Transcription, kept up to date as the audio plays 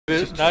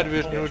Night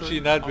vision, Uchi,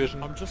 night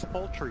vision. I'm just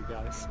poultry,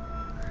 guys.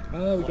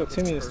 Oh, we got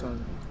Timmy this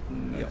time.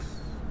 Yes.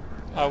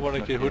 I want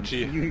to kill Uchi.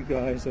 You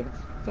guys are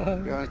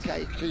fun. Yeah,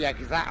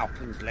 because that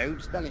happens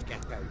loads, doesn't it,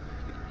 Gecko?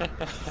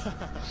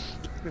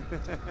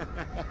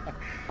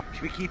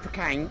 Should we keep a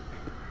count?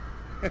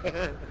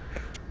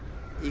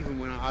 Even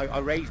when I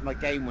raise my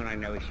game when I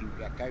know it's you,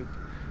 Gecko.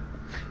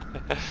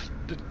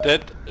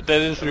 That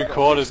is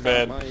recorded,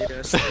 man. My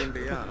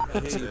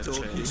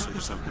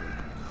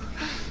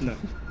No.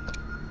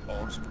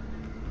 Awesome.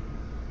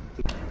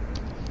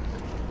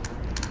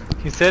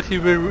 He said he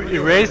will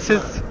erase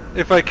his...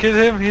 If I kill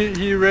him,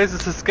 he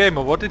erases his game,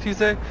 or what did he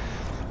say?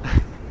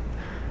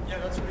 Yeah,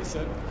 that's what he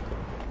said.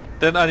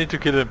 Then I need to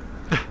kill him.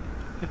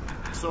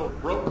 So,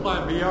 rope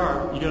climb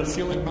VR, you get a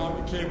ceiling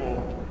mounted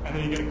cable, and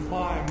then you get to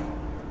climb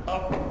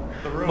up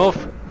the rope. Move.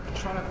 And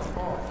try not to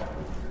fall.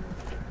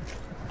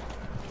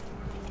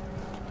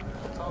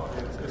 I'm telling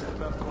you, it's the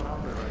best one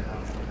out there right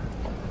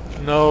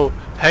now. No,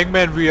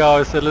 Hangman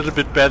VR is a little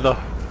bit better.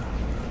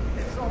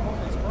 It's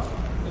almost, it's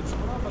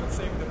one up, but it's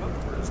saved enough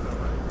for us, though,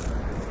 right?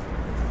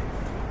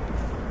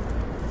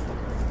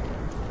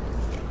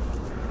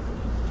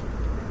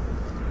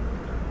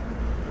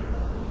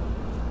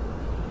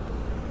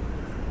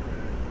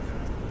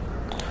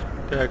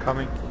 They are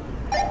coming.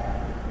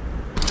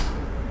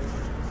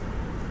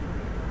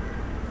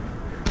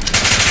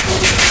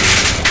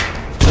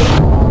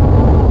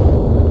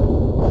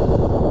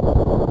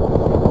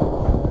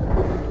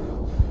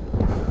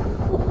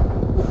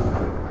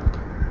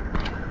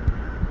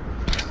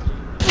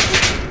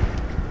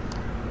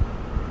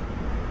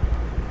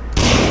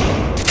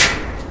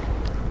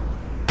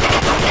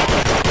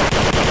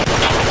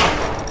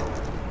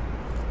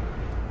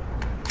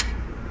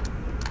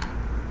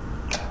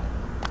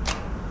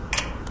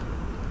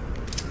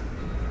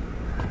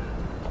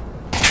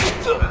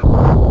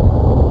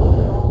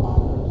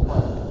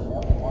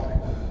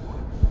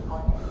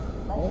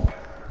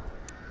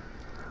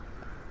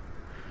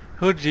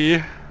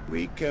 Hoodie,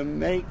 We can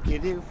make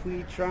it if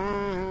we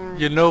try.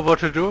 you know what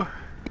to do?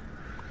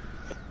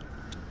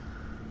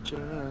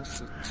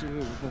 Just the two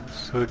of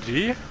us.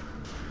 Hoodie?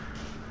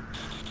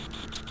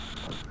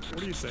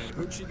 What are you saying?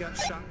 Hoochie got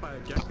shot by a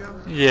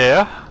gecko?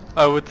 Yeah,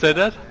 I would say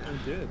that.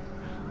 I did.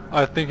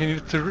 I think he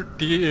needs to I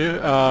didn't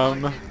get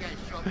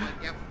shot by a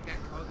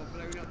gecko, I got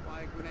blown up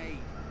by a grenade.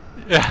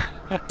 Yeah.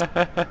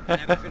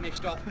 Never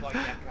finished off by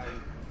gecko.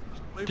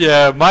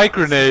 Yeah, my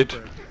grenade.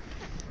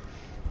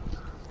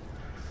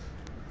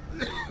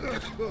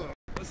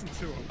 Listen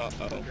to him.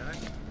 Okay?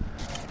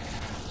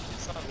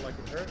 Sounded like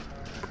it hurt.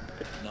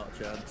 Not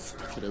a chance.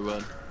 Should have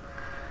run.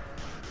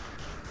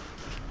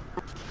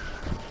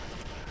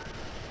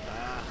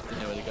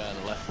 Didn't know where the guy on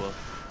the left was.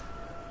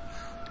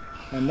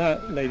 And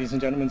that, ladies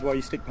and gentlemen, is why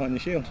you stick behind the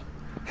shield.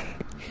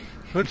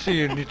 Hoodie,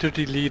 you need to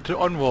delete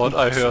Onward,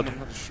 I heard.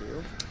 Someone had a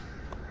shield.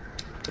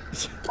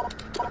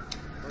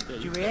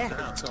 Did you hear?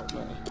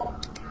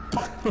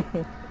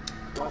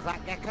 Was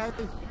that gecko?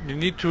 You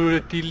need to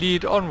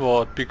delete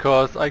Onward,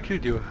 because I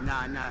killed you.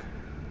 No, no.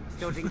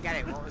 Still didn't get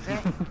it. What was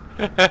it?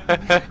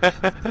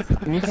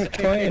 Can you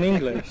try it in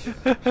English?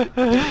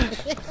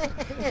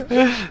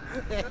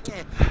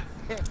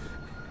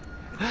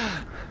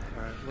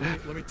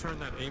 Alright, let me turn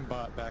that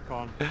aimbot back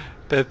on.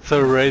 That's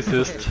so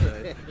racist.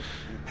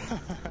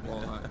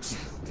 What?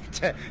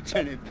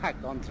 Turn it back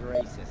on to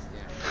racist,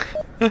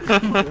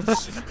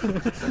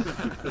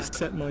 yeah.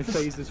 Set my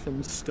phases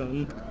from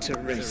stun to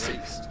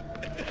racist.